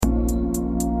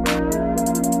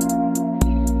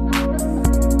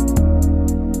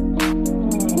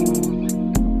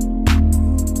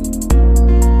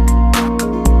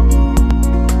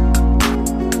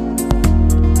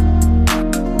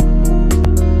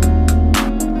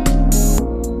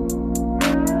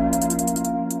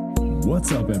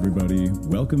What's up, everybody?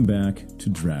 Welcome back to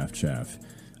Draft Chaff.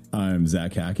 I'm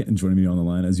Zach Hackett, and joining me on the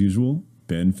line, as usual,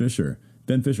 Ben Fisher.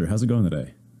 Ben Fisher, how's it going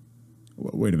today?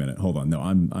 Wait a minute, hold on. No,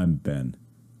 I'm Ben.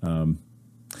 There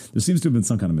seems to have been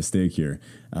some kind of mistake here.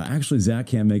 Actually, Zach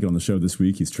can't make it on the show this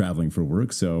week. He's traveling for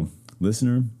work, so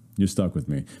listener, you're stuck with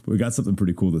me. But we got something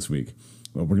pretty cool this week.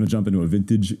 Well, we're going to jump into a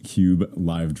Vintage Cube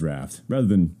live draft. Rather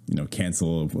than,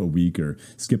 cancel a week or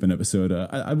skip an episode,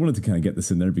 I wanted to kind of get this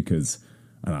in there because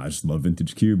I just love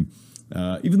Vintage Cube.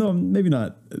 Even though I'm maybe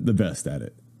not the best at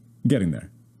it. Getting there.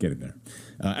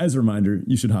 As a reminder,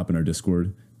 you should hop in our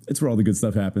Discord. It's where all the good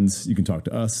stuff happens. You can talk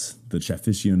to us, the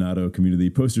Chafficionado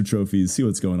community, post your trophies, see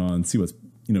what's going on, see what's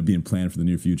being planned for the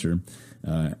near future,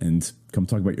 and come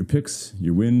talk about your picks,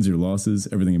 your wins, your losses,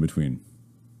 everything in between.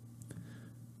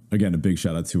 Again, a big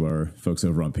shout out to our folks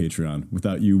over on Patreon.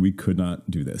 Without you, we could not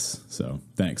do this. So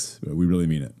thanks. We really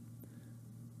mean it.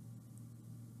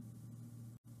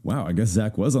 Wow, I guess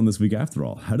Zach was on this week after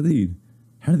all. How did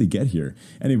he get here?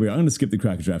 Anyway, I'm going to skip the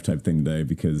crack a draft type thing today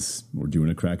because we're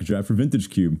doing a crack a draft for Vintage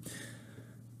Cube.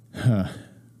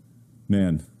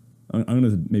 Man, I'm going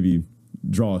to maybe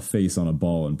draw a face on a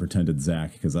ball and pretend it's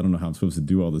Zach because I don't know how I'm supposed to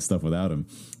do all this stuff without him.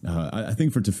 I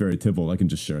think for Teferi Tibble, I can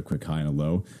just share a quick high and a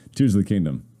low. Tears of the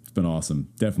Kingdom. It's been awesome.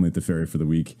 Definitely Teferi for the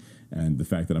week. And the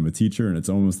fact that I'm a teacher and it's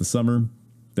almost the summer,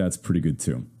 that's pretty good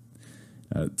too.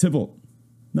 Tibble.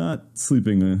 Not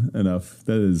sleeping enough.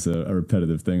 That is a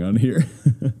repetitive thing on here.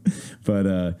 But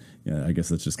I guess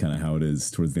that's just kind of how it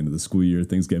is towards the end of the school year.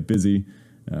 Things get busy,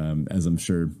 as I'm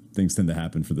sure things tend to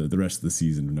happen for the rest of the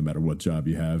season, no matter what job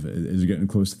you have. As you're getting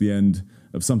close to the end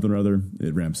of something or other,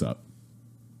 it ramps up.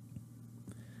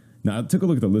 Now, I took a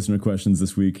look at the listener questions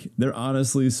this week. They're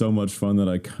honestly so much fun that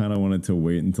I kind of wanted to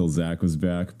wait until Zach was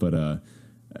back. But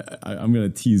I'm going to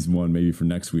tease one maybe for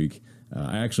next week.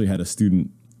 I actually had a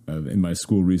student in my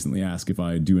school recently ask if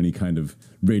I do any kind of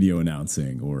radio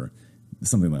announcing or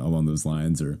something along those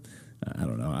lines, or I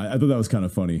don't know. I thought that was kind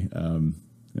of funny.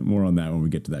 More on that when we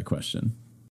get to that question.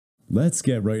 Let's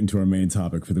get right into our main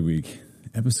topic for the week.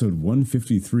 Episode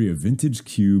 153 of Vintage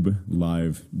Cube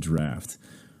Live Draft.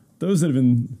 Those that have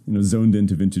been zoned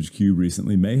into Vintage Cube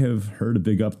recently may have heard a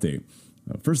big update.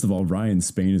 First of all, Ryan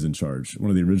Spain is in charge, one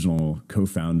of the original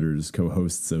co-founders,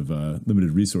 co-hosts of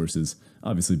Limited Resources.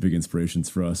 Obviously, big inspirations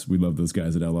for us. We love those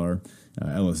guys at LR.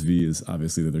 LSV is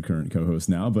obviously their current co-host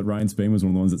now, but Ryan Spain was one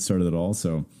of the ones that started it all.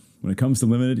 So when it comes to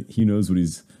Limited, he knows what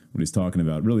he's talking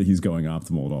about. Really, he's going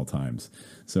optimal at all times.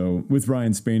 So with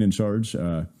Ryan Spain in charge,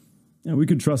 we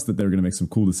could trust that they're going to make some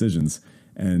cool decisions.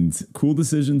 And cool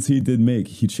decisions he did make.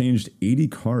 He changed 80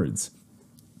 cards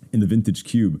in the Vintage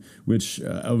Cube, which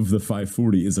of the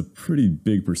 540 is a pretty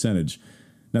big percentage.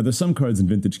 Now, there's some cards in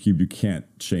Vintage Cube you can't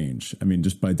change. I mean,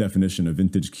 just by definition, a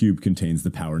Vintage Cube contains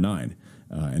the Power 9.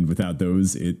 And without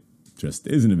those, it just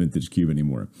isn't a Vintage Cube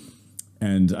anymore.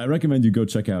 And I recommend you go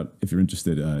check out, if you're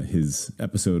interested, his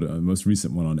episode, most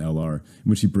recent one on LR, in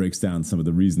which he breaks down some of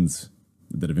the reasons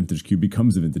that a Vintage Cube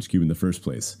becomes a Vintage Cube in the first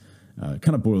place.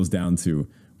 Kind of boils down to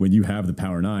when you have the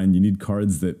Power 9, you need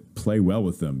cards that play well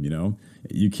with them,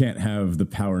 You can't have the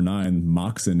Power 9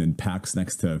 Moxen in packs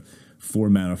next to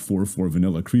 4-mana 4/4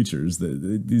 vanilla creatures.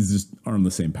 These just aren't on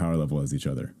the same power level as each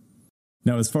other.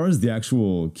 Now, as far as the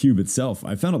actual cube itself,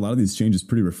 I found a lot of these changes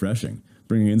pretty refreshing,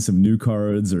 bringing in some new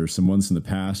cards or some ones from the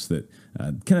past that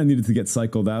kind of needed to get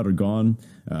cycled out or gone.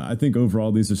 I think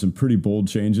overall these are some pretty bold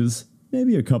changes,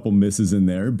 maybe a couple misses in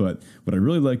there, but what I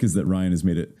really like is that Ryan has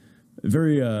made it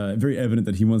very evident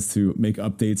that he wants to make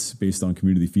updates based on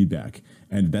community feedback.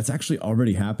 And that's actually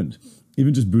already happened.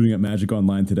 Even just booting up Magic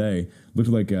Online today looked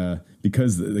like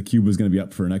because the cube was going to be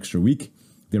up for an extra week,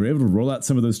 they were able to roll out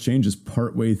some of those changes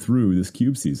partway through this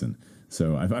cube season.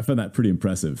 So I found that pretty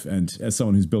impressive. And as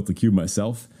someone who's built the cube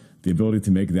myself, the ability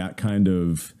to make that kind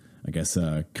of,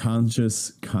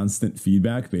 conscious, constant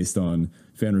feedback based on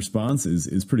fan response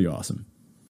is pretty awesome.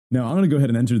 Now, I'm going to go ahead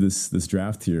and enter this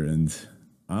draft here, and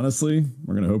honestly,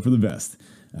 we're going to hope for the best.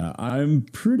 I'm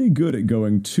pretty good at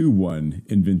going 2-1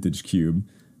 in Vintage Cube.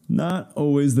 Not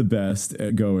always the best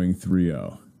at going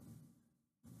 3-0.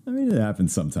 I mean, it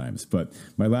happens sometimes, but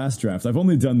my last draft, I've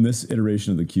only done this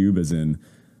iteration of the cube as in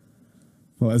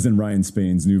Ryan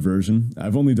Spain's new version.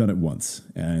 I've only done it once,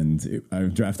 and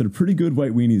I've drafted a pretty good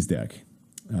White Weenies deck.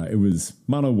 It was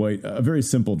mono white, a very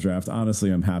simple draft.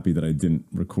 Honestly, I'm happy that I didn't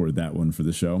record that one for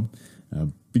the show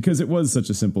because it was such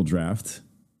a simple draft.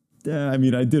 I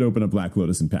did open a Black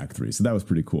Lotus in pack 3, so that was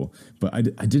pretty cool. But I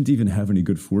didn't even have any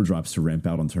good 4-drops to ramp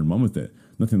out on turn 1 with it.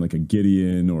 Nothing like a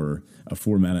Gideon or a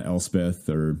 4-mana Elspeth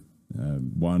or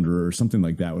Wanderer or something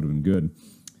like that would have been good.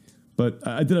 But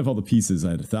I did have all the pieces. I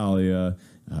had Thalia,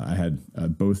 I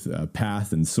had both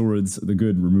Path and Swords, the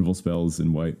good removal spells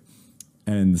in white.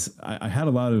 And I had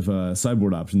a lot of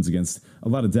sideboard options against a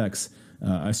lot of decks.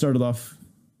 I started off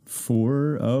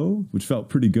 4-0, which felt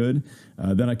pretty good.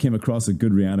 Then I came across a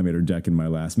good Reanimator deck in my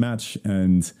last match,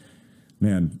 and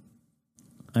man,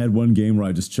 I had one game where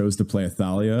I just chose to play a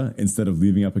Thalia instead of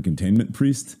leaving up a Containment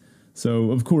Priest.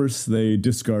 So, of course, they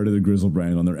discarded a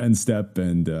Grizzlebrand on their end step,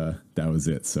 and that was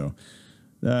it. So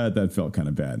that felt kind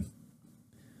of bad.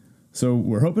 So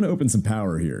we're hoping to open some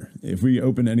power here. If we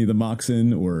open any of the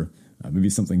Moxen, or maybe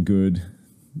something good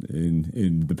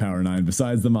in the Power 9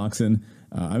 besides the Moxen,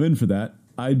 I'm in for that.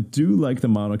 I do like the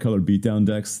monocolor beatdown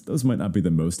decks. Those might not be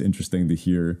the most interesting to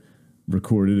hear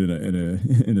recorded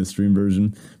in a stream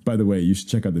version. By the way, you should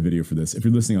check out the video for this. If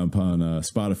you're listening on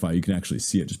Spotify, you can actually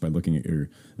see it just by looking at your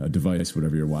device,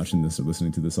 whatever you're watching this or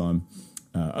listening to this on.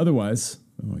 Otherwise,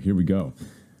 here we go.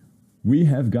 We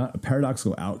have got a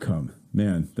Paradoxical Outcome.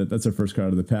 Man, that's our first card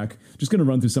out of the pack. Just going to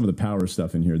run through some of the power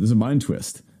stuff in here. There's a Mind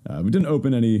Twist. We didn't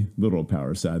open any literal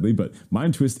power, sadly, but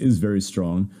Mind Twist is very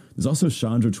strong. There's also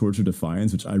Chandra Torture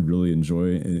Defiance, which I really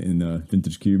enjoy in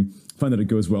Vintage Cube. I find that it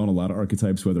goes well in a lot of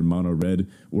archetypes, whether mono red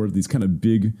or these kind of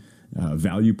big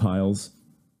value piles.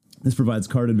 This provides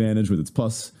card advantage with its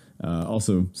plus,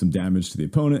 also some damage to the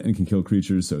opponent, and can kill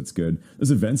creatures, so it's good.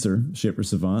 There's a Venser, Shaper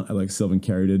Savant. I like Sylvan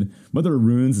Caryatid. Mother of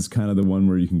Runes is kind of the one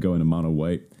where you can go into mono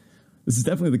white. This is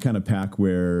definitely the kind of pack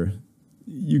where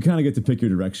you kind of get to pick your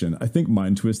direction. I think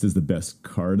Mind Twist is the best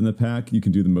card in the pack. You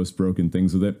can do the most broken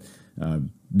things with it.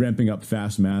 Ramping up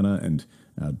fast mana and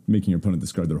making your opponent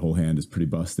discard their whole hand is pretty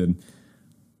busted.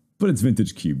 But it's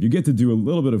Vintage Cube. You get to do a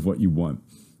little bit of what you want.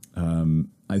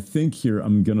 I think here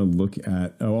I'm going to look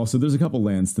at... Oh, also, there's a couple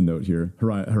lands to note here.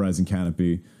 Horizon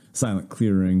Canopy, Silent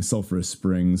Clearing, Sulphurous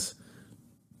Springs.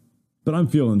 But I'm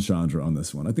feeling Chandra on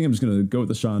this one. I think I'm just going to go with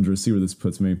the Chandra, see where this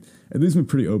puts me. It leaves me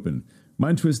pretty open.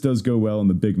 Mind Twist does go well in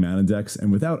the big mana decks,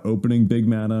 and without opening big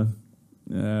mana,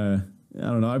 I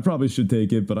don't know. I probably should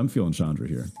take it, but I'm feeling Chandra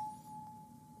here.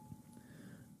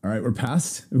 All right, we're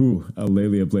past. Ooh, a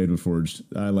Lelia Blade Reforged.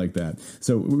 I like that.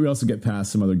 So we also get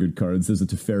past some other good cards. There's a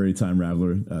Teferi Time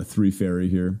Raveler, 3 fairy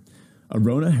here.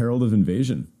 Arona Herald of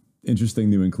Invasion. Interesting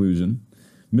new inclusion.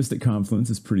 Mystic Confluence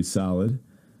is pretty solid.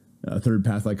 Third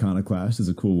Path Iconoclast is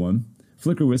a cool one.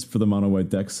 Flicker Wisp for the mono white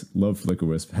decks. Love Flicker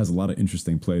Wisp. Has a lot of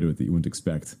interesting play to it that you wouldn't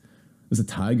expect. There's a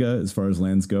Taiga as far as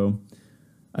lands go.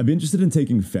 I'd be interested in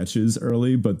taking fetches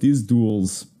early, but these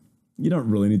duels, you don't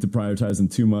really need to prioritize them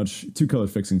too much. 2-color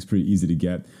fixing is pretty easy to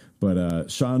get, but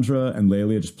Chandra and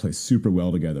Lelia just play super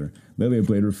well together. Lelia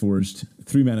Blade Reforged,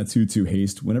 3 mana 2/2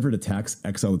 haste. Whenever it attacks,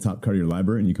 exile the top card of your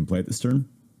library and you can play it this turn.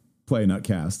 Play, not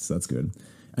cast, so that's good.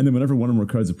 And then whenever one or more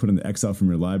cards are put into exile from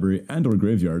your library and or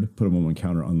graveyard, put a 1/1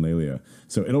 counter on Lelia.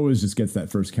 So it always just gets that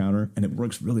first counter, and it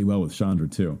works really well with Chandra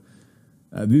too.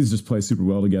 These just play super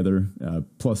well together,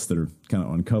 plus they're kind of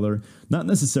on color. Not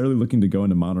necessarily looking to go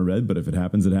into mono red, but if it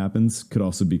happens, it happens. Could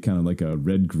also be kind of like a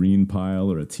red-green pile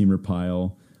or a teamer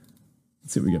pile.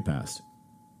 Let's see what we get past.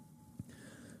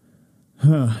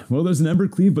 Well, there's an Ember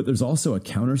Cleave, but there's also a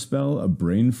Counterspell, a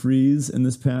Brain Freeze in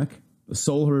this pack. A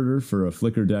Soul Herder for a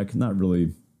Flicker deck. Not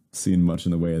really seeing much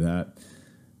in the way of that.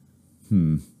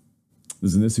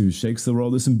 There's an Issue Who Shakes the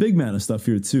World. There's some big mana stuff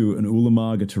here too. An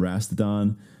Ulamog, a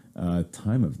Terastodon.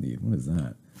 Time of Need. What is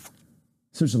that?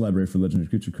 Search the library for legendary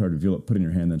creature card, reveal it, put it in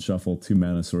your hand, then shuffle. 2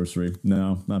 mana sorcery.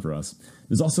 No, not for us.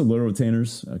 There's also Lure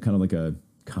Retainers, kind of like a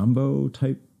combo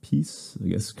type piece. I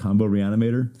guess combo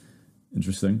Reanimator.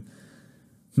 Interesting.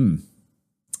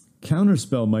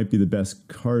 Counterspell might be the best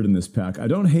card in this pack. I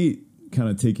don't hate kind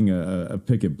of taking a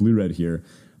pick at blue-red here.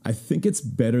 I think it's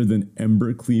better than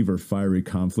Ember Cleave or Fiery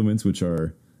Confluence, which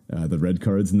are the red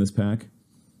cards in this pack.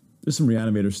 There's some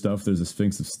Reanimator stuff. There's a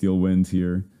Sphinx of Steelwind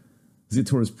here.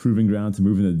 Zitor's Proving Ground to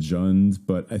move into Jund,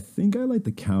 but I think I like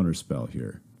the Counterspell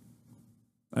here.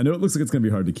 I know it looks like it's going to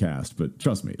be hard to cast, but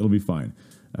trust me, it'll be fine.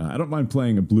 I don't mind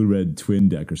playing a blue-red twin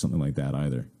deck or something like that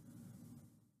either.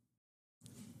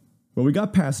 Well, we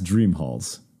got past Dream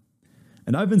Halls.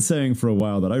 And I've been saying for a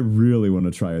while that I really want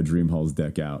to try a Dream Halls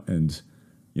deck out, and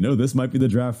you know, this might be the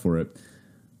draft for it.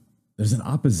 There's an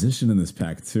Opposition in this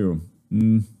pack too.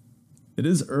 It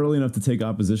is early enough to take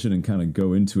Opposition and kind of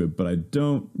go into it, but I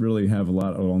don't really have a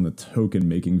lot along the token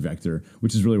making vector,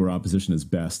 which is really where Opposition is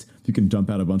best. If you can dump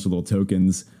out a bunch of little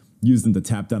tokens, use them to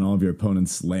tap down all of your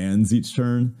opponent's lands each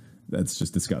turn, that's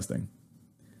just disgusting.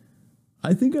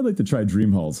 I think I'd like to try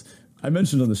Dream Halls. I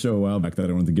mentioned on the show a while back that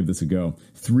I wanted to give this a go.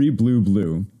 3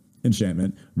 blue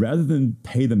enchantment. Rather than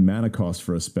pay the mana cost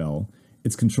for a spell,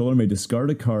 its controller may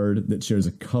discard a card that shares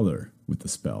a color with the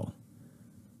spell.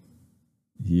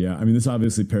 Yeah, I mean, this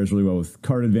obviously pairs really well with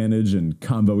card advantage and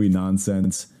combo-y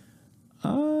nonsense.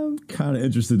 I'm kind of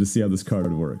interested to see how this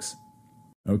card works.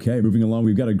 Okay, moving along,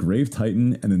 we've got a Grave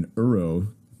Titan and an Uro.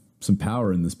 Some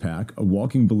power in this pack. A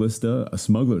Walking Ballista, a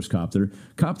Smuggler's Copter.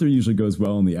 Copter usually goes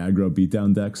well in the aggro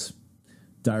beatdown decks.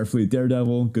 Direfleet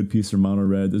Daredevil, good piece for mono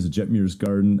red. There's a Jetmir's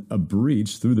Garden, a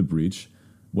Breach, Through the Breach.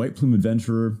 White Plume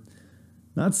Adventurer.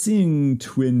 Not seeing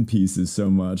twin pieces so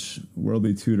much.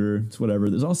 Worldly Tutor, it's whatever.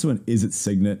 There's also an Is It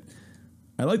Signet.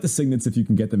 I like the Signets if you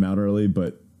can get them out early,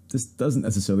 but this doesn't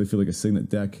necessarily feel like a Signet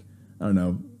deck. I don't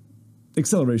know.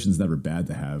 Acceleration's never bad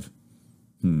to have.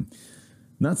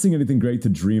 Not seeing anything great to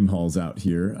Dream Halls out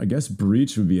here. I guess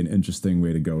Breach would be an interesting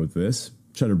way to go with this.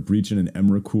 Try to breach in an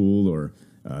Emrakul or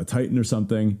Titan or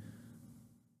something.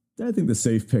 I think the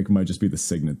safe pick might just be the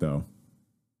Signet, though.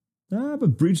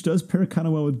 But Breach does pair kind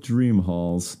of well with Dream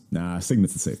Halls. Nah,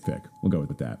 Signet's the safe pick. We'll go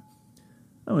with that.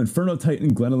 Oh, Inferno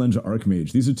Titan, Glenalenja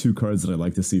Archmage. These are two cards that I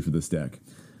like to see for this deck.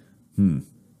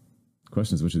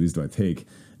 Question is, which of these do I take?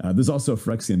 There's also a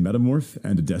Phyrexian Metamorph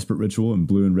and a Desperate Ritual in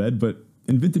blue and red, but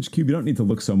in Vintage Cube, you don't need to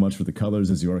look so much for the colors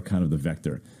as you are kind of the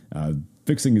vector.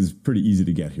 Fixing is pretty easy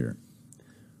to get here.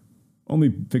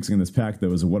 Only fixing in this pack,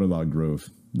 though, is a Waterlogged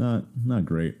Grove. Not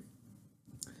great.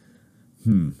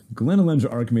 Glenalenja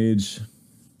Archmage,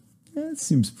 that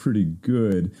seems pretty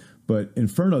good, but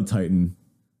Inferno Titan,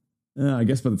 I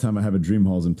guess by the time I have a Dream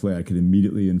Halls in play, I could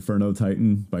immediately Inferno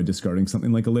Titan by discarding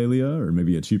something like Alelia or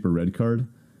maybe a cheaper red card.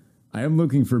 I am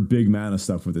looking for big mana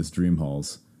stuff with this Dream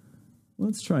Halls.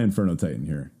 Let's try Inferno Titan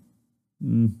here.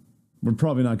 We're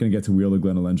probably not going to get to wheel the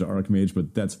Glenalenja Archmage,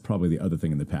 but that's probably the other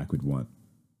thing in the pack we'd want.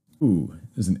 Ooh,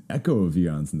 there's an Echo of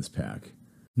Eons in this pack.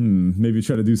 Maybe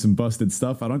try to do some busted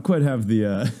stuff. I don't quite have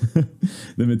the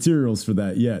the materials for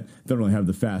that yet. Don't really have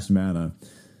the fast mana.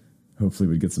 Hopefully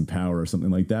we'd get some power or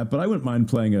something like that. But I wouldn't mind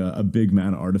playing a big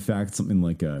mana artifact, something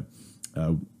like a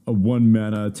 1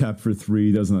 mana, tap for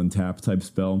 3, doesn't untap type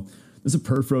spell. There's a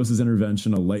Perfrost's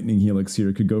Intervention, a Lightning Helix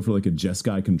here. Could go for like a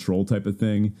Jeskai control type of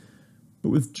thing. But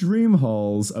with Dream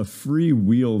Halls, a free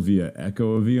wheel via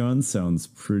Echo of Eons sounds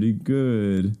pretty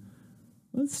good.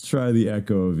 Let's try the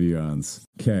Echo of Eons.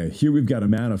 Okay, here we've got a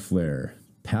Mana Flare.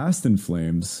 Past in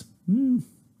Flames.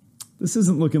 This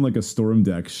isn't looking like a Storm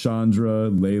deck. Chandra,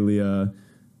 Lelia,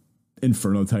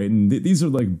 Inferno Titan. These are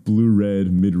like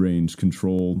blue-red mid-range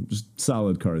control. Just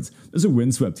solid cards. There's a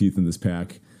Windswept Heath in this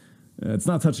pack. It's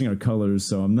not touching our colors,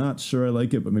 so I'm not sure I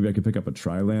like it, but maybe I could pick up a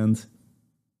Tri-Land.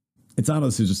 It's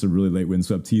honestly just a really late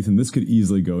Windswept Heath, and this could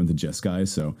easily go into Jeskai,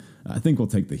 so I think we'll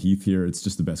take the Heath here. It's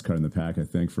just the best card in the pack, I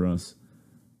think, for us.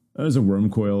 There's a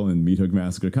Wormcoil and Meathook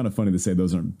Massacre. Kind of funny to say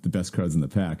those aren't the best cards in the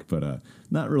pack, but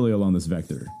not really along this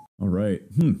vector. All right.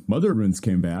 Mother Runes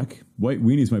came back. White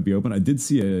Weenies might be open. I did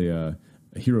see a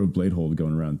Hero Bladehold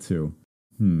going around, too.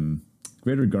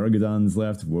 Greater Gargadon's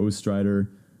left. Woe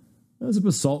Strider. There's a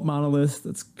Basalt Monolith.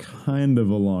 That's kind of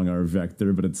along our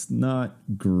vector, but it's not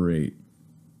great.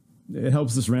 It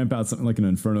helps us ramp out something like an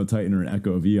Inferno Titan or an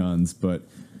Echo of Eons, but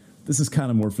this is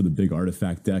kind of more for the big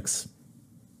artifact decks.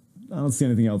 I don't see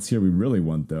anything else here we really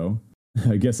want, though.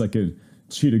 I guess I could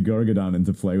cheat a Gargadon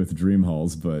into play with Dream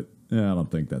Halls, but I don't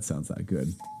think that sounds that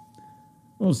good.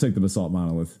 We'll just take the Basalt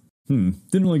Monolith. Didn't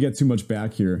really get too much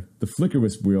back here. The Flicker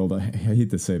Wisp Wield, I hate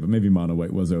to say, but maybe Mono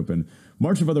White was open.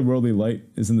 March of Otherworldly Light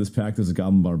is in this pack. There's a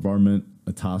Goblin Bombardment,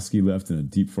 a Toski left, and a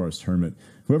Deep Forest Hermit.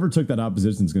 Whoever took that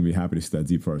opposition is going to be happy to see that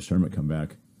Deep Forest Hermit come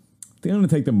back. I think I'm going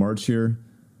to take the March here.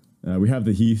 We have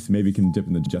the Heath. Maybe can dip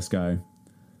in the Jeskai.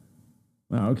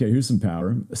 Wow, okay, here's some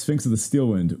power. Sphinx of the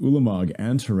Steelwind, Ulamog,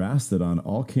 and Terastodon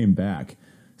all came back.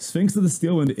 Sphinx of the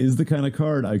Steelwind is the kind of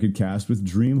card I could cast with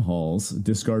Dream Halls.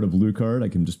 Discard a blue card, I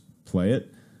can just play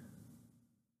it.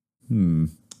 Yeah,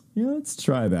 let's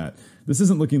try that. This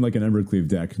isn't looking like an Embercleave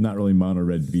deck, not really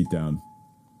mono-red beatdown.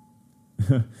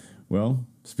 Well,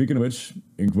 speaking of which,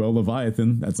 Inkwell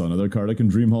Leviathan, that's another card I can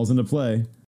Dream Halls into play.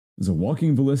 There's a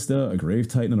Walking Ballista, a Grave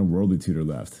Titan, and a Worldly Tutor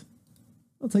left.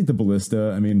 I'll take the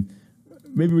Ballista. I mean,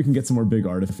 maybe we can get some more big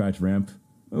artifact ramp.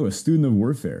 Oh, a Student of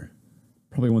Warfare.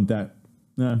 Probably want that.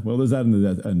 Well, there's that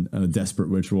in a Desperate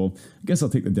Ritual. I guess I'll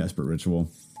take the Desperate Ritual.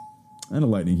 And a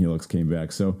Lightning Helix came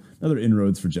back, so another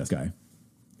inroads for Jeskai.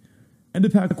 End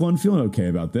of pack 1, feeling okay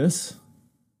about this.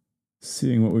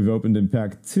 Seeing what we've opened in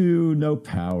pack 2, no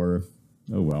power.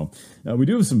 Oh well. We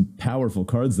do have some powerful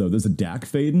cards, though. There's a Dak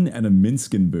Faden and a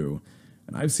Minskin Boo.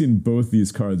 And I've seen both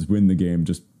these cards win the game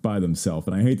just by themselves.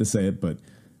 And I hate to say it, but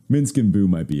Minskin Boo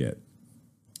might be it.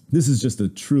 This is just a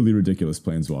truly ridiculous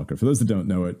Planeswalker. For those that don't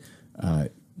know it,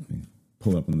 let me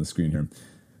pull it up on the screen here.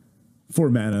 4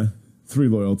 mana, 3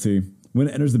 loyalty. When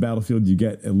it enters the battlefield, you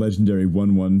get a legendary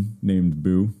 1/1 named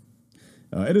Boo.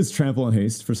 It is trample and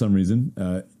haste for some reason.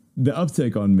 The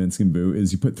uptake on Minsk and Boo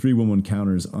is you put 3/1/1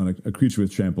 counters on a creature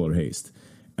with trample or haste.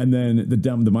 And then the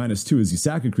 -2 is you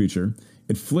sack a creature,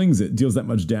 it flings it, deals that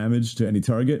much damage to any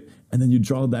target, and then you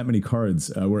draw that many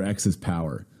cards where X is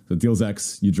power. So it deals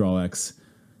X, you draw X.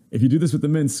 If you do this with the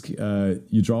Minsk,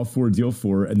 you draw 4, deal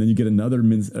 4, and then you get another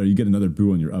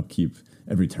Boo on your upkeep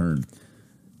every turn.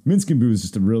 Minsk and Boo is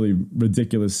just a really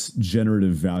ridiculous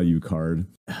generative value card.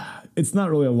 It's not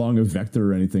really along a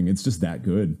vector or anything, it's just that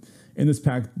good. In this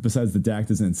pack, besides the deck,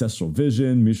 there's an Ancestral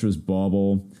Vision, Mishra's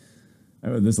Bauble,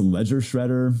 there's a Ledger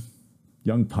Shredder,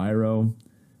 Young Pyro.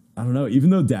 I don't know, even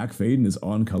though Dak Faden is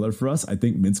on color for us, I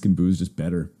think Minsk and Boo is just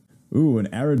better. Ooh, an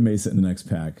Arid Mesa in the next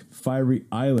pack. Fiery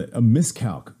Islet, a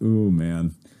Miscalc. Ooh,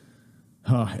 man.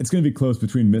 It's going to be close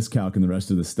between Miscalc and the rest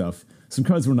of this stuff. Some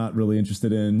cards we're not really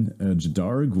interested in.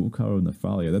 Jadar, Gulkar,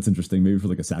 Nephalia. That's interesting, maybe for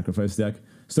like a sacrifice deck.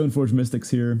 Stoneforge Mystics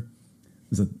here.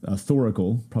 There's a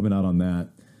Thoracle, probably not on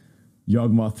that.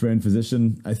 Yawgmoth Thran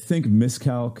Physician. I think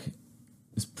Miscalc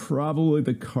is probably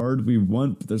the card we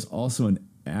want, but there's also an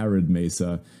Arid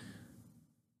Mesa.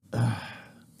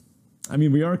 I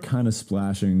mean, we are kind of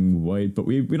splashing white, but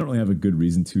we don't really have a good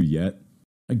reason to yet.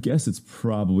 I guess it's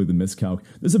probably the Miscalc.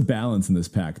 There's a Balance in this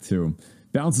pack, too.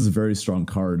 Balance is a very strong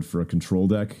card for a control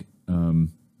deck.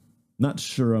 Not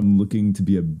sure I'm looking to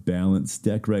be a balanced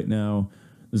deck right now.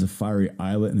 There's a Fiery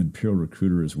Islet and Imperial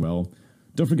Recruiter as well.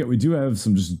 Don't forget, we do have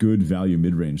some just good value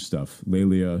mid-range stuff.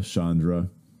 Lelia, Chandra.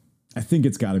 I think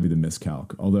it's got to be the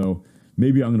Miscalc, although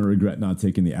maybe I'm going to regret not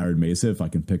taking the Arid Mesa if I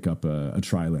can pick up a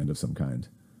Tri-land of some kind.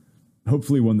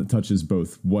 Hopefully one that touches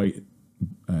both white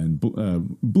and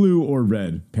blue or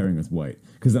red pairing with white,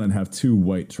 because then I'd have 2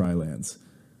 white Tri-lands.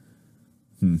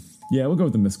 Yeah, we'll go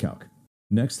with the Miscalc.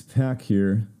 Next pack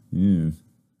here. Yeah.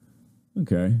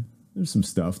 Okay, there's some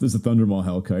stuff. There's a Thundermaw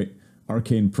Hellkite,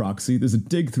 Arcane Proxy. There's a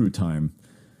Dig Through Time.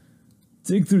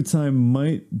 Dig Through Time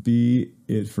might be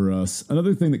it for us.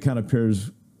 Another thing that kind of pairs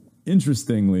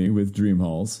interestingly with Dream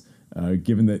Halls,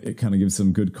 given that it kind of gives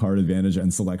some good card advantage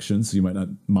and selection, so you might not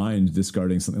mind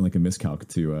discarding something like a Miscalc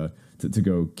to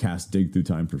go cast Dig Through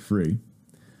Time for free.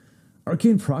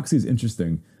 Arcane Proxy is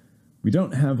interesting. We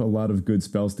don't have a lot of good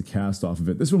spells to cast off of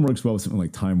it. This one works well with something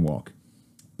like Time Walk.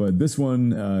 But this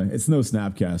one, it's no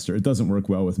Snapcaster. It doesn't work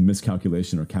well with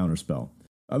Miscalculation or Counterspell.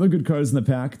 Other good cards in the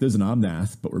pack, there's an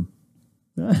Omnath, but we're...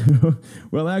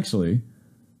 well, actually...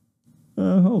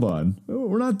 hold on.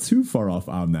 We're not too far off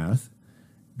Omnath.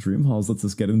 Dream Halls lets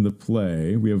us get into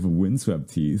play. We have a Windswept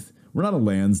Teeth. We're not a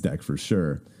lands deck for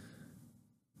sure.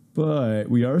 But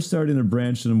we are starting to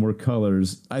branch into more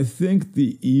colors. I think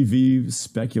the EV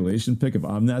speculation pick of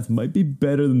Omnath might be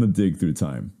better than the Dig Through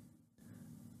Time.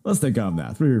 Let's take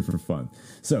Omnath. We're here for fun.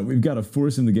 So we've got a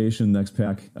Force of Negation next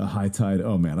pack, a High Tide.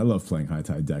 Oh man, I love playing High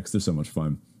Tide decks. They're so much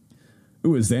fun.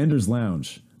 Ooh, a Xander's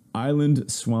Lounge. Island,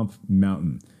 Swamp,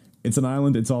 Mountain. It's an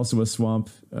island. It's also a swamp.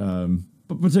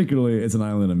 But particularly, it's an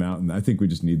island and a mountain. I think we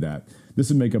just need that. This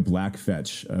would make a black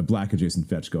fetch, black adjacent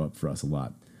fetch go up for us a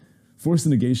lot. Force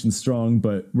of Negation strong,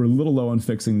 but we're a little low on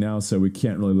fixing now, so we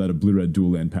can't really let a blue-red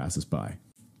dual land pass us by.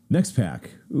 Next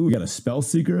pack. Ooh, we got a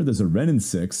Spellseeker. There's a Wrenn and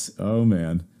 6. Oh,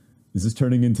 man. Is this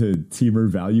turning into Teamer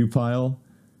value pile?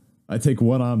 I take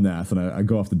one Omnath and I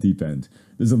go off the deep end.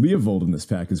 There's a Leovold in this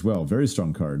pack as well. Very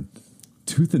strong card.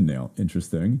 Tooth and Nail.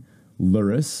 Interesting.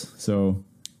 Luris. So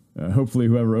hopefully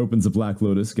whoever opens a Black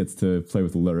Lotus gets to play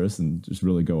with the Luris and just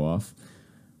really go off.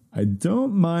 I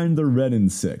don't mind the Wrenn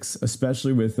and 6,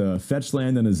 especially with a Fetch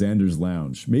Land and a Xander's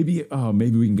Lounge. Maybe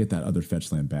we can get that other Fetch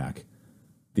Land back.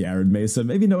 The Arid Mesa,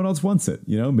 maybe no one else wants it.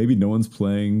 You know, maybe no one's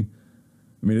playing.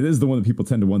 I mean, it is the one that people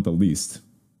tend to want the least.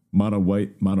 Mono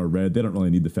white, mono red. They don't really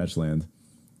need the Fetch Land.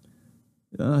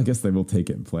 I guess they will take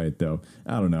it and play it, though.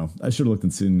 I don't know. I should have looked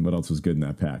and seen what else was good in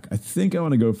that pack. I think I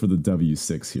want to go for the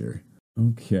W6 here.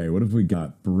 Okay, what have we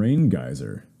got? Brain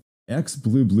Geyser. X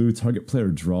blue, target player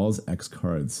draws X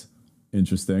cards.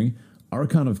 Interesting.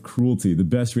 Archon of Cruelty, the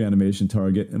best reanimation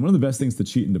target, and one of the best things to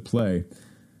cheat into play.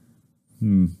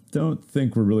 Don't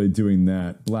think we're really doing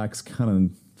that. Black's kind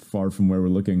of far from where we're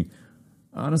looking.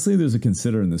 Honestly, there's a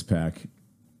Consider in this pack.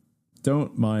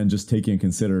 Don't mind just taking a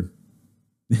Consider.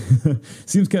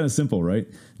 Seems kind of simple, right?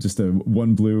 Just a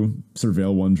 1 blue,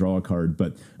 surveil 1, draw a card,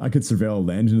 but I could surveil a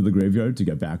land into the graveyard to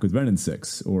get back with Wrenn and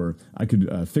 6, or I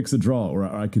could fix a draw, or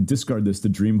I could discard this to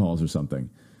Dream Halls or something.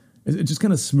 It just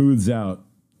kind of smooths out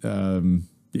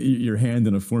your hand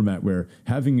in a format where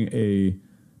having an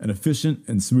efficient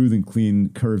and smooth and clean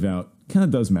curve out kind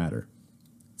of does matter.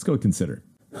 Let's go Consider.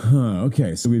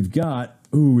 Okay, so we've got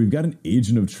an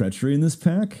Agent of Treachery in this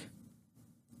pack.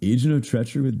 Agent of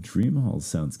Treachery with Dream Halls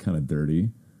sounds kind of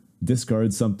dirty.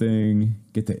 discard something,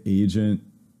 get the agent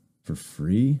for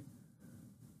free.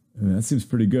 I mean, that seems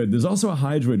pretty good. There's also a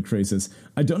Hydroid Krasis.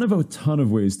 I don't have a ton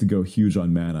of ways to go huge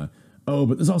on mana. Oh,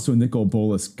 but there's also a Nicol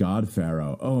Bolas God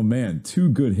Pharaoh. Oh man, 2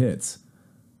 good hits.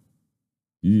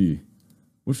 Yee.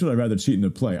 What should I rather cheat into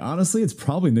play? Honestly, it's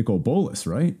probably Nicol Bolas,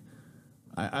 right?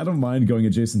 I don't mind going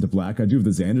adjacent to black. I do have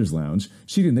the Xander's Lounge.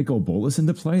 Cheating Nicol Bolas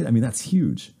into play? I mean, that's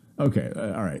huge. Okay,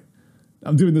 all right.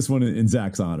 I'm doing this one in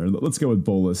Zach's honor. Let's go with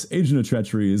Bolas. Agent of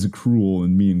Treachery is a cruel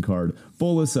and mean card.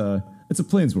 Bolas, it's a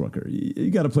Planeswalker.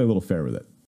 You got to play a little fair with it.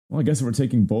 Well, I guess if we're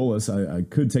taking Bolas, I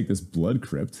could take this Blood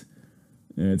Crypt.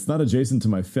 It's not adjacent to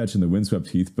my fetch in the Windswept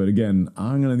Heath, but again,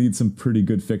 I'm going to need some pretty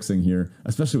good fixing here,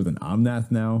 especially with an Omnath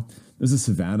now. There's a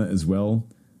Savannah as well.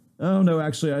 Oh, no,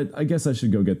 actually, I guess I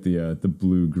should go get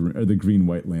the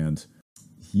green-white land.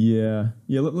 Yeah,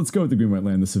 let's go with the green-white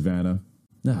land, the Savannah.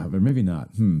 Nah, but maybe not.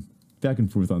 Back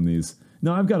and forth on these.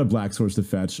 No, I've got a black source to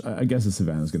fetch. I guess the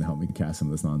Savannah's going to help me cast some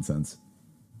of this nonsense.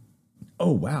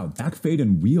 Oh, wow, back fade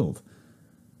and wield.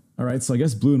 All right, so I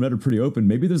guess blue and red are pretty open.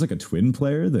 Maybe there's like a twin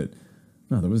player that...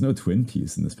 No, there was no twin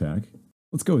piece in this pack.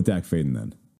 Let's go with Dak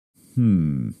Faden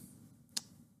then.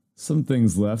 Some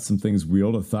things left, some things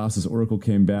wheeled. Thassa's Oracle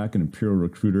came back, an Imperial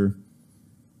Recruiter,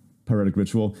 Pyretic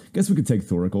Ritual. Guess we could take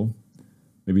Thoracle.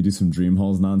 Maybe do some Dream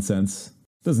Halls nonsense.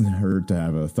 Doesn't hurt to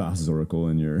have a Thassa's Oracle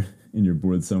in your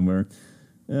board somewhere.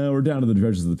 We're down to the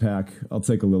dredges of the pack. I'll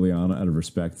take a Liliana out of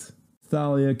respect.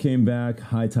 Thalia came back.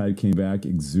 High Tide came back.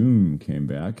 Exhume came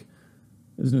back.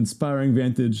 There's an Inspiring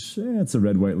Vantage. It's a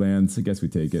red-white land, so I guess we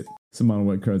take it. Some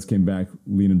mono-white cards came back.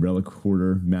 Lean and Relic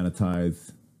Hoarder, Mana Tithe,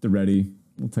 Daretti.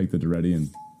 We'll take the Daretti and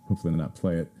hopefully not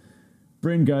play it.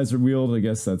 Brain Geyser Wield, I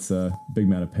guess that's a big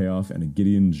mana payoff, and a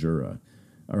Gideon Jura.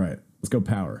 All right, let's go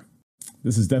power.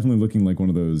 This is definitely looking like one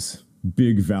of those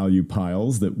big value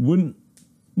piles that wouldn't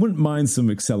mind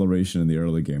some acceleration in the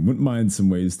early game. Wouldn't mind some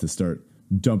ways to start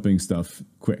dumping stuff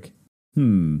quick.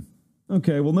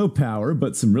 Okay, well, no power,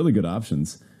 but some really good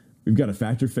options. We've got a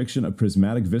Factor Fiction, a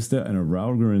Prismatic Vista, and a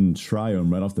Ralgren Triome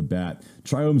right off the bat.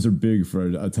 Triomes are big for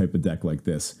a type of deck like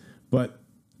this, but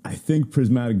I think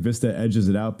Prismatic Vista edges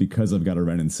it out because I've got a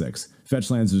Wrenn and 6. Fetch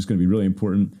lands are just going to be really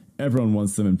important. Everyone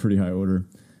wants them in pretty high order.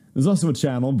 There's also a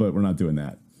channel, but we're not doing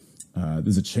that.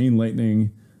 There's a Chain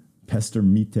Lightning, Pester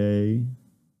Mite.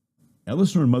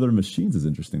 Elishnor Mother of Machines is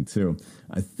interesting, too.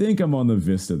 I think I'm on the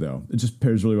Vista, though. It just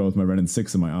pairs really well with my Wrenn and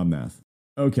 6 and my Omnath.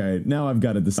 Okay, now I've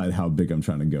got to decide how big I'm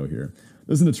trying to go here.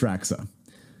 There's an Atraxa.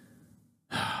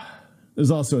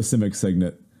 There's also a Simic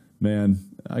Signet. Man,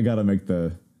 I got to make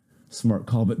the smart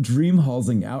call. But Dream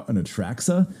Halsing out an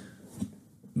Atraxa?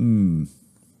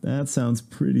 That sounds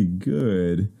pretty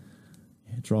good.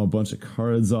 Draw a bunch of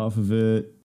cards off of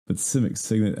it. But Simic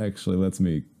Signet actually lets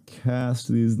me cast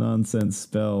these nonsense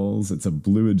spells. It's a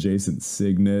blue adjacent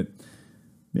Signet.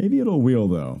 Maybe it'll wheel,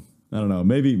 though. I don't know.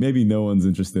 Maybe no one's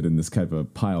interested in this type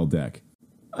of pile deck.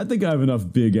 I think I have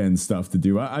enough big end stuff to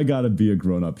do. I gotta be a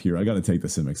grown-up here. I gotta take the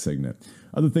Simic Signet.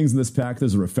 Other things in this pack,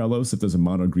 there's a Raphellos. If there's a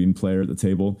mono green player at the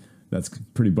table, that's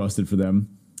pretty busted for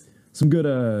them. Some good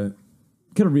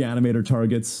kind of reanimator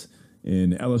targets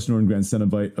in Elishnor and Grand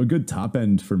Cenobite. A good top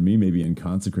end for me, maybe in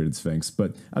Consecrated Sphinx.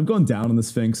 But I've gone down on the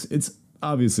Sphinx. It's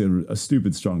obviously a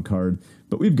stupid strong card,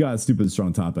 but we've got a stupid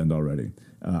strong top end already.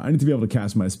 I need to be able to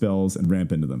cast my spells and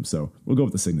ramp into them, so we'll go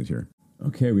with the Signet here.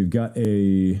 Okay, we've got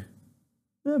a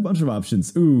bunch of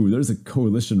options. Ooh, there's a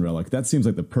Coalition Relic. That seems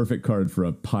like the perfect card for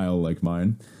a pile like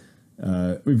mine.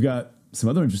 We've got some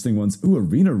other interesting ones. Ooh,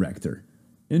 Arena Rector.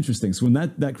 Interesting. So when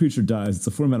that creature dies, it's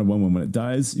a 4-mana 1/1. When it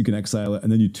dies, you can exile it,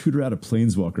 and then you tutor out a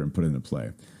Planeswalker and put it into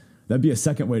play. That'd be a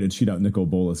second way to cheat out Nicol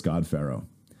Bolas God Pharaoh.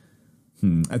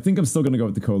 I think I'm still going to go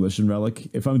with the Coalition Relic.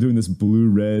 If I'm doing this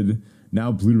blue-red,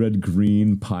 now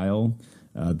blue-red-green pile,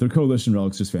 the Coalition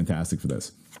Relic's just fantastic for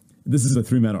this. This is a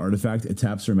 3-mana artifact. It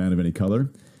taps for a mana of any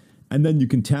color. And then you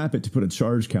can tap it to put a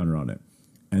charge counter on it.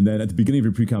 And then at the beginning of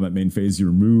your pre-combat main phase, you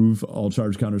remove all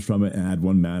charge counters from it and add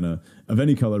 1 mana of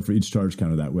any color for each charge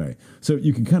counter that way. So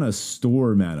you can kind of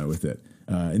store mana with it.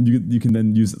 And you can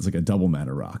then use it as like a double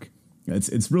mana rock.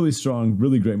 It's really strong,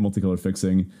 really great multicolor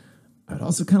fixing. I'd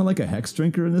also kind of like a Hex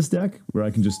Drinker in this deck, where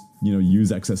I can just,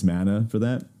 use excess mana for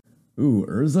that. Ooh,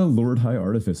 Urza Lord High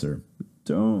Artificer.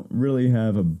 Don't really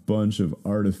have a bunch of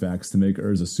artifacts to make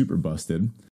Urza super busted.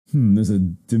 There's a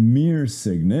Dimir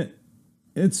Signet.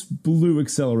 It's blue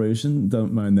acceleration.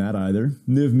 Don't mind that either.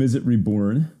 Niv Mizzet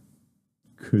Reborn.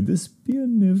 Could this be a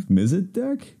Niv Mizzet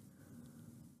deck?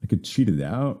 I could cheat it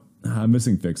out. I'm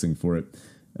missing fixing for it.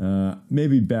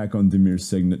 Maybe back on Dimir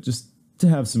Signet, just to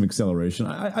have some acceleration.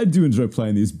 I do enjoy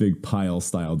playing these big pile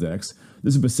style decks.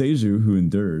 There's a Boseiju who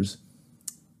endures.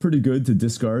 pretty good to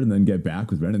discard and then get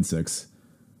back with Ren and 6.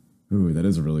 Ooh, that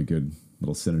is a really good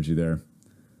little synergy there.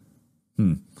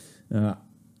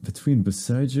 Between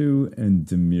Boseiju and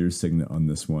Dimir Signet on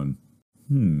this one.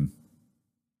 We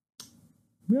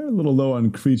are a little low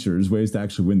on creatures, ways to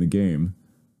actually win the game.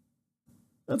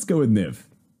 Let's go with Niv.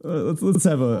 Let's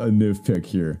have a Niv pick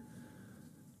here.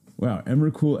 Wow,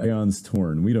 Emrakul Aeon's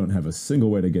Torn. We don't have a single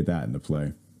way to get that into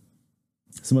play.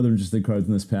 Some other interesting cards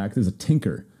in this pack. There's a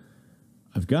Tinker.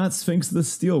 I've got Sphinx of the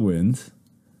Steelwind.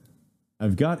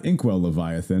 I've got Inkwell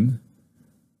Leviathan.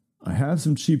 I have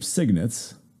some cheap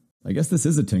Signets. I guess this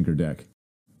is a Tinker deck.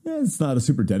 Yeah, it's not a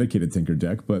super dedicated Tinker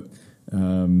deck, but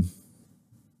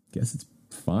guess it's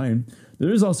fine.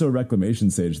 There is also a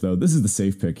Reclamation Sage, though. This is the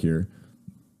safe pick here.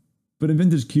 But in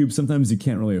Vintage Cube, sometimes you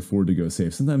can't really afford to go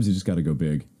safe. Sometimes you just got to go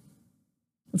big.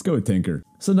 Let's go with Tinker.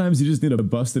 Sometimes you just need a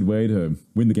busted way to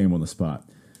win the game on the spot.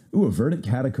 Ooh, a Verdant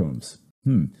Catacombs.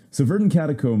 So Verdant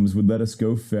Catacombs would let us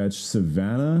go fetch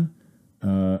Savannah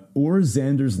or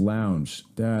Xander's Lounge.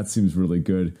 That seems really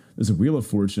good. There's a Wheel of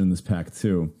Fortune in this pack,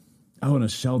 too. Oh, and a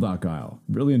Sheldock Isle.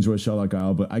 Really enjoy Sheldock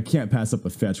Isle, but I can't pass up a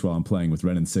fetch while I'm playing with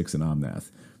Ren and 6 and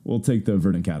Omnath. We'll take the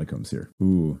Verdant Catacombs here.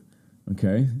 Ooh,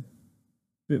 okay.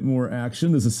 Bit more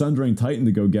action. There's a Sundering Titan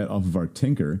to go get off of our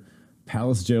Tinker.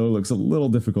 Palace Jailer looks a little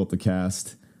difficult to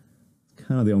cast.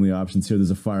 Kind of the only options here.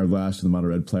 There's a Fire Blast for the mono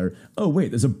red player. Oh,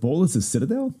 wait, there's a Bolas'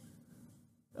 Citadel?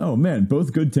 Oh, man,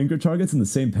 both good Tinker targets in the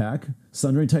same pack.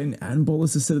 Sundering Titan and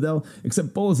Bolas' Citadel.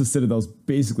 Except Bolas' Citadel is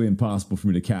basically impossible for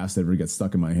me to cast ever get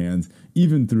stuck in my hand,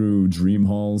 even through Dream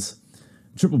Halls.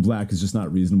 Triple black is just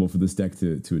not reasonable for this deck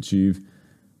to achieve.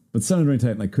 But Sundering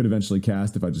Titan I could eventually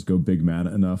cast if I just go big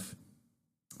mana enough.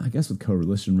 I guess with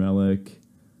Coalition Relic.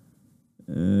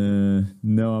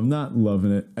 No, I'm not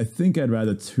loving it. I think I'd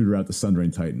rather tutor out the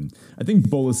Sundering Titan. I think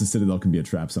Bolas' Citadel can be a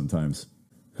trap sometimes.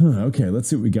 Okay, let's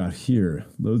see what we got here.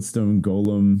 Lodestone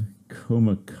Golem,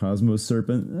 Coma Cosmos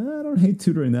Serpent. I don't hate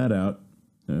tutoring that out.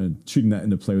 Shooting that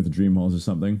into play with the Dream Halls or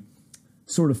something.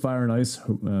 Sword of Fire and Ice.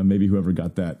 Maybe whoever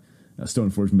got that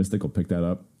Stoneforge Mystic will pick that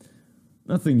up.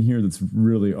 Nothing here that's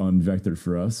really on vector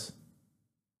for us.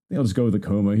 I think I'll just go with the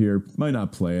Coma here. Might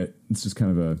not play it. It's just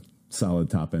kind of a solid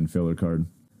top-end filler card.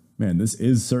 Man, this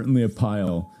is certainly a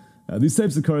pile. These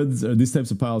types of cards, or these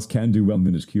types of piles can do well in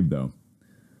Vintage Cube, though.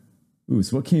 Ooh,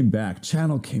 so what came back?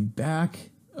 Channel came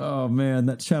back. Oh, man,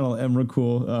 that Channel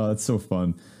Emrakul. Oh, that's so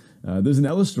fun. There's an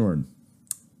Elishnorn.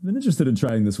 I've been interested in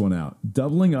trying this one out.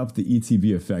 Doubling up the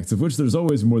ETB effects, of which there's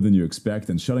always more than you expect,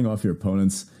 and shutting off your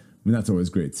opponents. I mean, that's always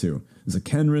great, too. There's a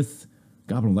Kenrith,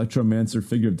 Goblin Electromancer,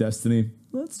 Figure of Destiny.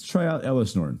 Let's try out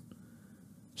Elishnorn.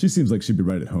 She seems like she'd be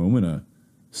right at home in a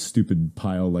stupid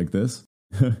pile like this.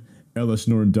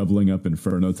 Elishnorn doubling up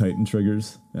Inferno Titan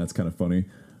triggers. That's kind of funny.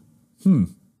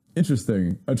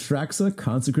 Interesting. Atraxa,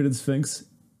 Consecrated Sphinx,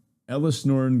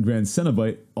 Elishnorn, Grand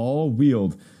Cenobite, all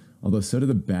wheeled. Although so do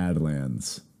the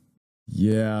Badlands.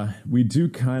 Yeah, we do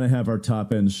kind of have our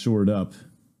top end shored up.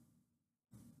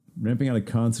 Ramping out a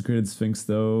Consecrated Sphinx,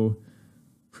 though,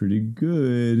 pretty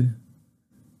good.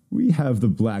 We have the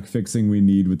black fixing we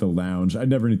need with the Lounge. I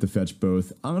never need to fetch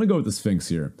both. I'm going to go with the Sphinx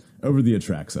here, over the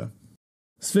Atraxa.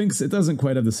 Sphinx, it doesn't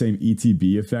quite have the same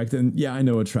ETB effect, and yeah, I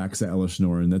know Atraxa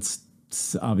Elishnorn, that's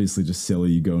obviously just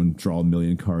silly, you go and draw a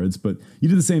million cards, but you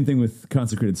do the same thing with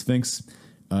Consecrated Sphinx,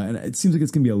 and it seems like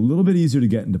it's going to be a little bit easier to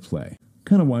get into play.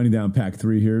 Kind of winding down pack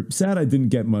 3 here. Sad I didn't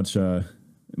get much in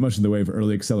the way of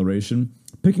early acceleration.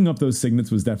 Picking up those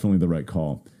Signets was definitely the right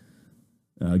call.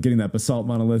 Getting that Basalt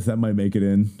Monolith, that might make it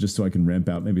in, just so I can ramp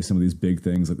out maybe some of these big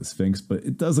things like the Sphinx, but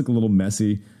it does look a little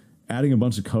messy. Adding a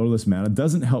bunch of colorless mana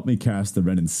doesn't help me cast the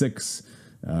Ren and 6,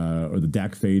 or the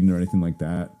Dak Faden or anything like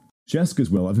that. Jessica's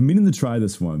Will, I've been meaning to try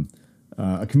this one.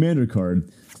 A commander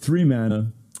card, 3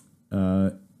 mana,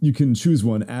 you can choose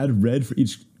one, add red for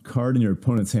each card in your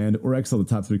opponent's hand, or exile the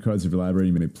top 3 cards of your library,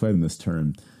 you may play them this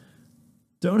turn.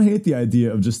 Don't hate the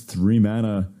idea of just 3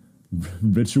 mana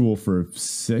ritual for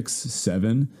 6,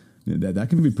 7. That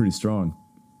can be pretty strong.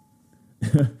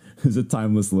 There's a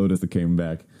Timeless Lotus that came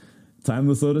back.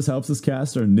 Timeless Lotus helps us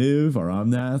cast our Niv, our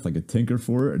Omnath, like a Tinker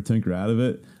for it, or Tinker out of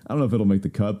it. I don't know if it'll make the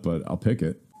cut, but I'll pick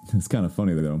it. It's kind of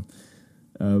funny,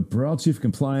 though. Brawl Chief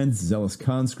Compliance, Zealous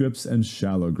Conscripts, and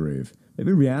Shallow Grave.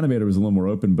 Maybe Reanimator was a little more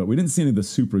open, but we didn't see any of the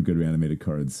super good Reanimated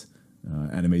cards.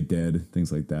 Animate Dead,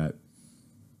 things like that.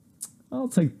 I'll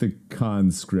take the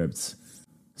Conscripts.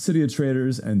 City of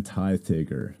Traders and Tithe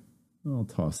Taker. I'll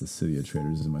toss the City of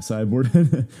Traders in my sideboard.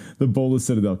 The Bolas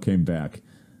Citadel came back.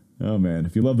 Oh man,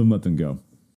 if you love them, let them go.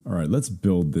 All right, let's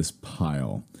build this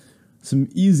pile. Some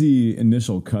easy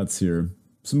initial cuts here.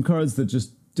 Some cards that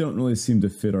just don't really seem to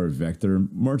fit our vector.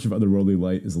 March of Otherworldly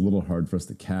Light is a little hard for us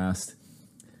to cast.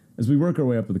 As we work our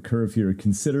way up the curve here,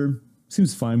 Consider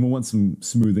seems fine. We'll want some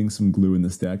smoothing, some glue in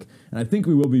this deck. And I think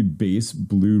we will be base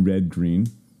blue, red, green.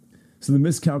 So the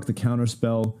Miscalc, the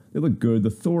Counterspell, they look good. The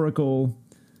Thoracle,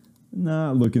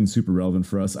 not looking super relevant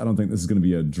for us. I don't think this is going to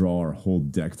be a draw or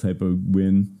hold deck type of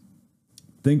win.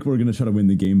 Think we're going to try to win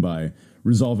the game by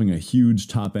resolving a huge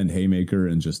top-end Haymaker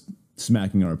and just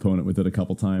smacking our opponent with it a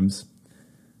couple times.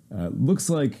 Looks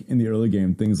like in the early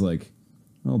game, things like,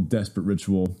 well, Desperate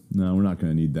Ritual. No, we're not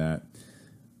going to need that.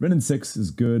 Ren and 6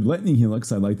 is good. Lightning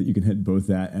Helix, I like that you can hit both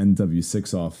that and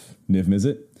W6 off Niv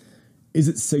Mizzet.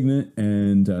 Izzet Signet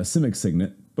and Simic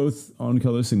Signet, both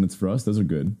on-color signets for us. Those are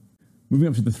good. Moving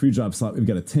up to the 3-drop slot, we've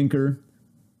got a Tinker.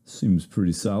 Seems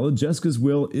pretty solid. Jessica's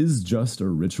Will is just a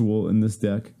ritual in this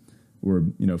deck. We're,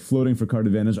 floating for card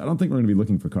advantage. I don't think we're going to be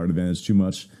looking for card advantage too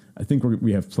much. I think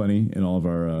we have plenty in all of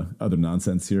our other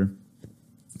nonsense here.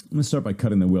 I'm going to start by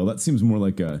cutting the Will. That seems more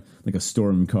like a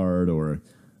Storm card or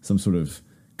some sort of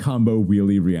combo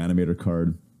wheelie reanimator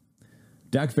card.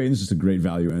 Dak Faden's just a great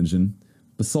value engine.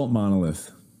 Basalt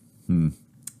Monolith. A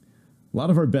lot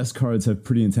of our best cards have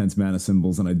pretty intense mana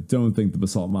symbols, and I don't think the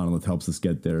Basalt Monolith helps us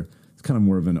get there. It's kind of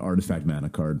more of an artifact mana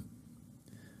card.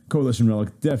 Coalition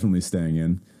Relic, definitely staying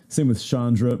in. Same with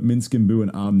Chandra, Minsc-Imbu,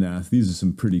 and Omnath. These are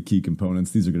some pretty key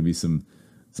components. These are going to be some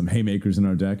haymakers in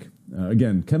our deck.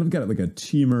 Again, kind of got like a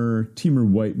Teamer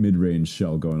white mid-range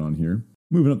shell going on here.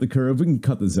 Moving up the curve, we can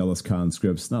cut the Zealous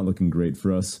Conscripts. Not looking great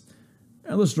for us.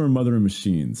 Elistor, Mother and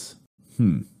Machines.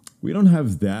 We don't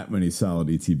have that many solid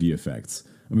ETB effects.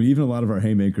 I mean, even a lot of our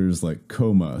haymakers like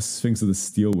Coma, Sphinx of the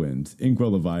Steelwind,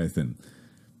 Inkwell Leviathan.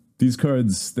 These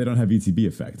cards, they don't have ETB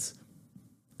effects.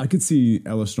 I could see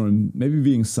Elistorm maybe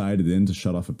being sided in to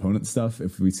shut off opponent stuff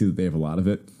if we see that they have a lot of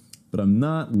it, but I'm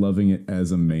not loving it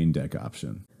as a main deck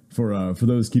option. For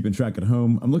those keeping track at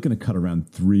home, I'm looking to cut around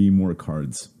 3 more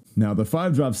cards. Now, the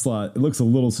 5-drop slot, it looks a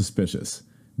little suspicious.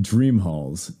 Dream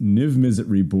Halls, Niv Mizzet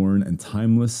Reborn, and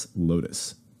Timeless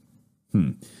Lotus.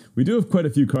 We do have quite a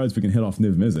few cards we can hit off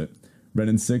Niv Mizzet. Ren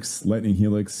and 6, Lightning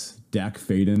Helix, Dak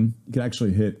Faden. You can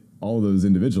actually hit all of those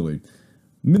individually.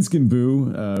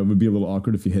 Minsc-Imbu would be a little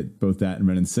awkward if you hit both that and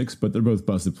Ren and 6, but they're both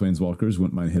busted Planeswalkers.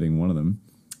 Wouldn't mind hitting one of them.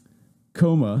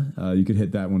 Coma, you could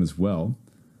hit that one as well.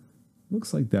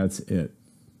 Looks like that's it.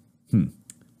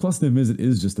 Plus, Niv Mizzet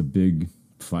is just a big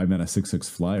 5-mana 6/6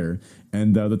 flyer,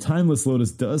 and the Timeless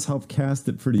Lotus does help cast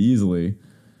it pretty easily.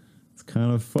 It's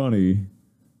kind of funny.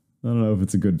 I don't know if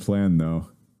it's a good plan, though.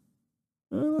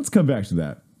 Let's come back to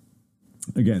that.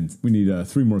 Again, we need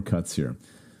 3 more cuts here.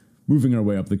 Moving our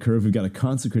way up the curve, we've got a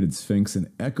Consecrated Sphinx,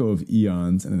 an Echo of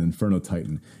Eons, and an Inferno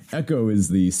Titan. Echo is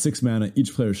the 6 mana.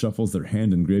 Each player shuffles their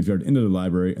hand and graveyard into the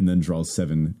library and then draws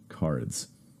 7 cards.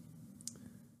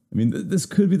 I mean, this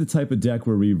could be the type of deck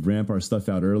where we ramp our stuff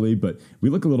out early, but we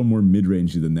look a little more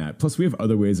mid-rangey than that. Plus, we have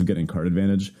other ways of getting card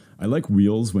advantage. I like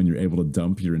Wheels when you're able to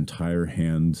dump your entire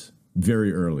hand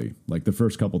very early, like the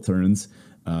first couple turns,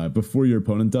 before your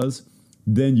opponent does.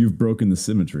 Then you've broken the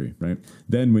symmetry, right?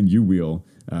 Then when you wheel,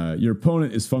 your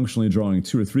opponent is functionally drawing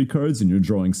 2 or 3 cards and you're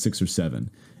drawing 6 or 7.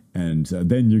 And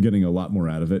then you're getting a lot more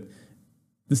out of it.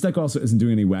 This deck also isn't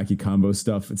doing any wacky combo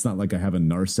stuff. It's not like I have a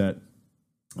Narset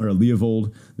or a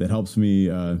Leovold that helps me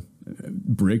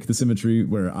break the symmetry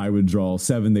where I would draw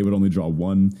 7, they would only draw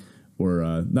 1.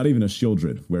 Or not even a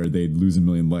Shieldred where they'd lose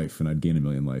 1,000,000 life and I'd gain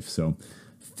 1,000,000 life. So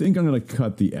I think I'm going to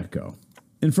cut the Echo.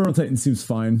 Inferno Titan seems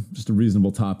fine, just a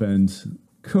reasonable top end.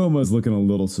 Coma's looking a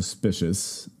little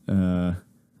suspicious. I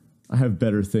have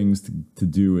better things to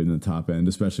do in the top end,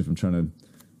 especially if I'm trying to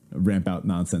ramp out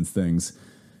nonsense things.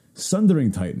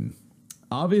 Sundering Titan.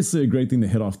 Obviously a great thing to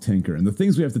hit off Tinker. And the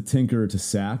things we have to tinker to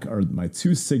sack are my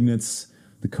 2 Signets,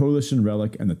 the Coalition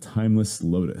Relic, and the Timeless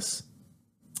Lotus.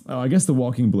 Oh, I guess the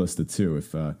Walking Ballista too,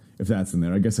 if that's in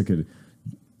there. I guess I could,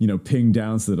 ping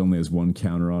down so that it only has 1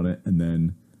 counter on it, and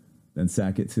then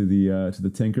sack it to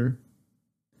the Tinker. Do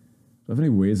I have any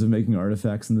ways of making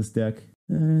artifacts in this deck?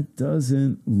 It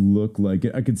doesn't look like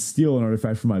it. I could steal an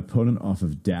artifact from my opponent off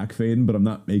of Dak Faden, but I'm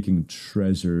not making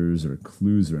treasures or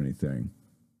clues or anything.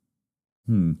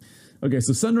 Okay,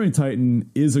 so Sundering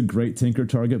Titan is a great Tinker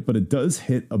target, but it does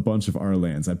hit a bunch of our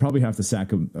lands. I'd probably have to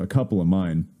sack a couple of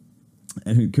mine.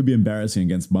 And it could be embarrassing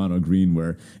against mono green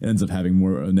where it ends up having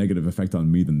more a negative effect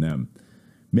on me than them.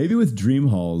 Maybe with Dream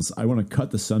Halls, I want to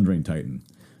cut the Sundering Titan.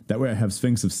 That way I have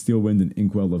Sphinx of Steelwind and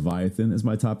Inkwell Leviathan as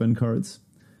my top-end cards.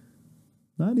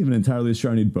 Not even entirely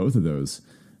sure I need both of those.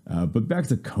 But back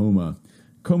to Coma.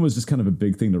 Coma is just kind of a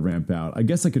big thing to ramp out. I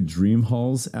guess I could Dream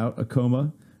Halls out a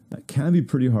Coma. That can be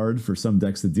pretty hard for some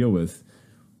decks to deal with.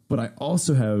 But I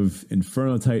also have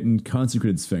Inferno Titan,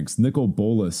 Consecrated Sphinx, Nicol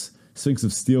Bolas, Sphinx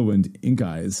of Steelwind, Ink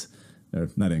Eyes.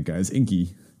 Not Ink Eyes,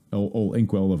 Inky. old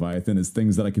Inkwell Leviathan as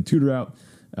things that I could tutor out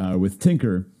with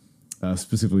Tinker,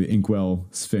 specifically Inkwell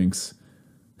Sphinx.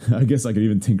 I guess I could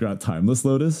even tinker out Timeless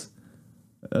Lotus.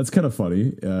 That's kind of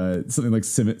funny. Something like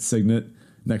Simmet Signet.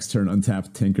 Next turn,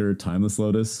 untap Tinker, Timeless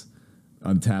Lotus.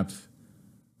 Untap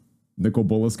Nicol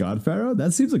Bolas God Pharaoh.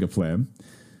 That seems like a plan.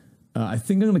 I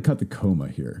think I'm going to cut the Coma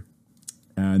here.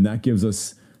 And that gives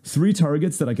us 3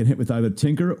 targets that I can hit with either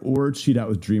Tinker or cheat out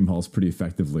with Dream Halls pretty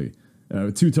effectively.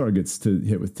 2 targets to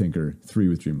hit with Tinker, 3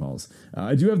 with Dream Halls.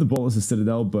 I do have the Bolas'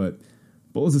 Citadel, but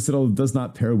Bolas' Citadel does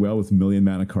not pair well with million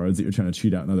mana cards that you're trying to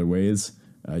cheat out in other ways.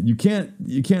 You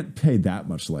can't pay that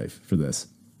much life for this.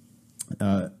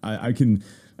 I can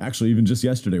actually, even just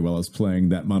yesterday while I was playing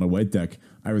that mono white deck,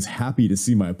 I was happy to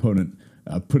see my opponent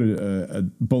put a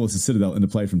Bolas' Citadel into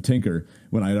play from Tinker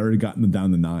when I had already gotten them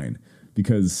down to 9.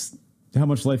 Because how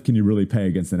much life can you really pay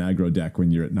against an aggro deck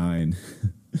when you're at 9?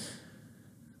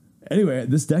 Anyway,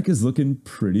 this deck is looking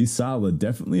pretty solid.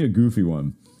 Definitely a goofy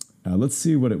one. Let's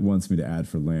see what it wants me to add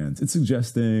for lands. It's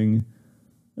suggesting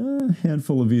a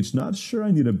handful of each. Not sure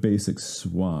I need a basic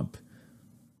swamp.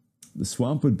 The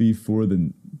swamp would be for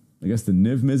the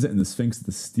Niv Mizzet and the Sphinx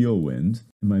the Steel Wind.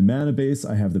 In my mana base,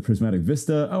 I have the Prismatic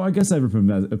Vista. Oh, I guess I have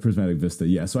a Prismatic Vista.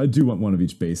 Yeah, so I do want one of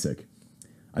each basic.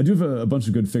 I do have a bunch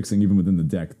of good fixing even within the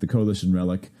deck. The Coalition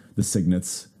Relic, the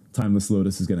Signets, Timeless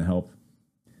Lotus is going to help.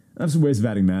 I have some ways of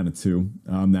adding mana too.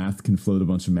 Nath can float a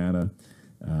bunch of mana.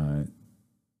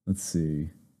 Let's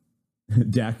see.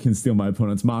 Dak can steal my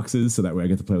opponent's Moxes, so that way I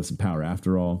get to play with some power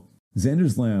after all.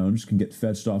 Xander's Lounge can get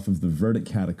fetched off of the Verdict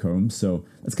Catacombs, so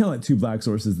that's kind of like 2 black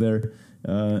sources there.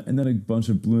 And then a bunch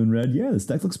of blue and red. Yeah, this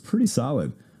deck looks pretty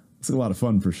solid. Looks like a lot of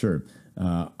fun for sure.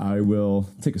 I will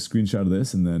take a screenshot of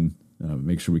this and then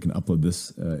make sure we can upload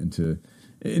this into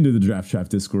the Draft Chaff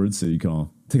Discord so you can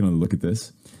all take another look at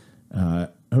this.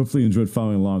 Hopefully you enjoyed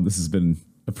following along. This has been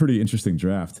a pretty interesting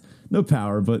draft. No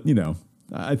power, but,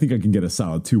 I think I can get a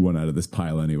solid 2-1 out of this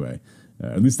pile anyway.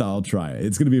 At least I'll try.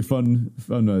 It's going to be a fun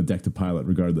deck to pilot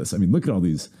regardless. I mean, look at all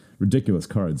these ridiculous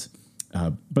cards.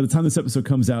 By the time this episode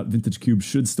comes out, Vintage Cube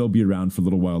should still be around for a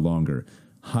little while longer.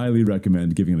 Highly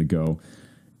recommend giving it a go.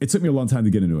 It took me a long time to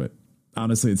get into it.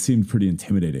 Honestly, it seemed pretty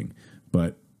intimidating.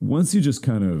 But once you just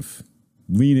kind of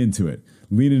lean into it,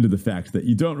 lean into the fact that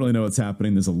you don't really know what's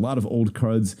happening. There's a lot of old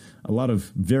cards, a lot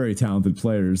of very talented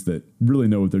players that really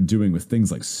know what they're doing with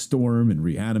things like Storm and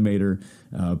Reanimator.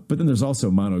 But then there's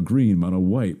also mono green, mono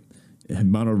white,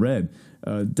 and mono red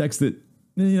decks that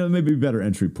maybe better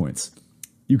entry points.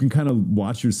 You can kind of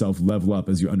watch yourself level up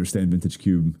as you understand Vintage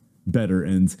Cube better,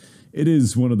 and it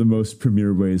is one of the most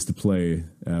premier ways to play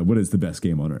what is the best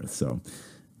game on earth. So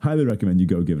highly recommend you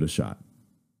go give it a shot.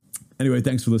 Anyway,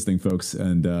 thanks for listening, folks,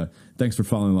 and thanks for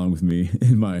following along with me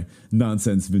in my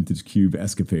nonsense Vintage Cube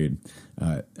escapade.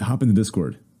 Hop in the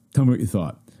Discord. Tell me what you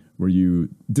thought. Were you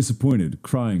disappointed,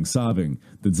 crying, sobbing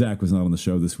that Zach was not on the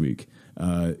show this week?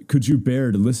 Could you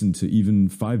bear to listen to even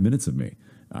 5 minutes of me?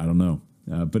 I don't know.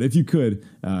 But if you could,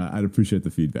 I'd appreciate the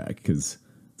feedback, because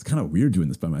it's kind of weird doing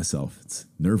this by myself. It's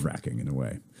nerve-wracking in a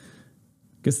way. I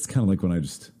guess it's kind of like when I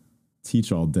just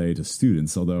teach all day to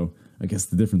students, although I guess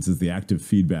the difference is the active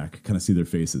feedback, kind of see their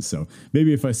faces. So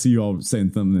maybe if I see you all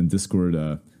saying something in Discord,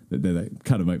 that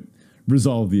kind of might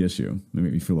resolve the issue. Maybe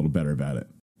make me feel a little better about it.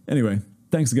 Anyway,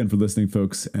 thanks again for listening,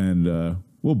 folks, and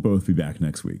we'll both be back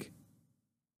next week.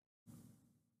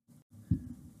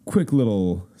 Quick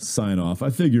little sign off.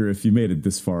 I figure if you made it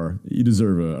this far, you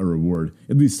deserve a reward,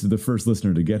 at least to the first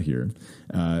listener to get here.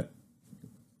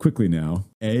 Quickly now,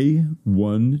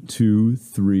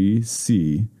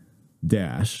 A123C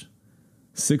dash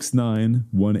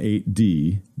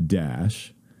 6918D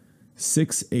dash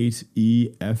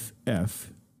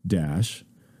 68EFF dash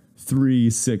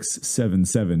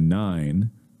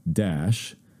 36779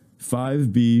 dash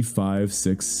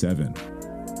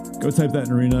 5B567. Go type that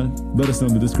in Arena. Let us know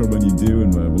in the Discord when you do,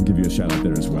 and we'll give you a shout out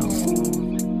there as well.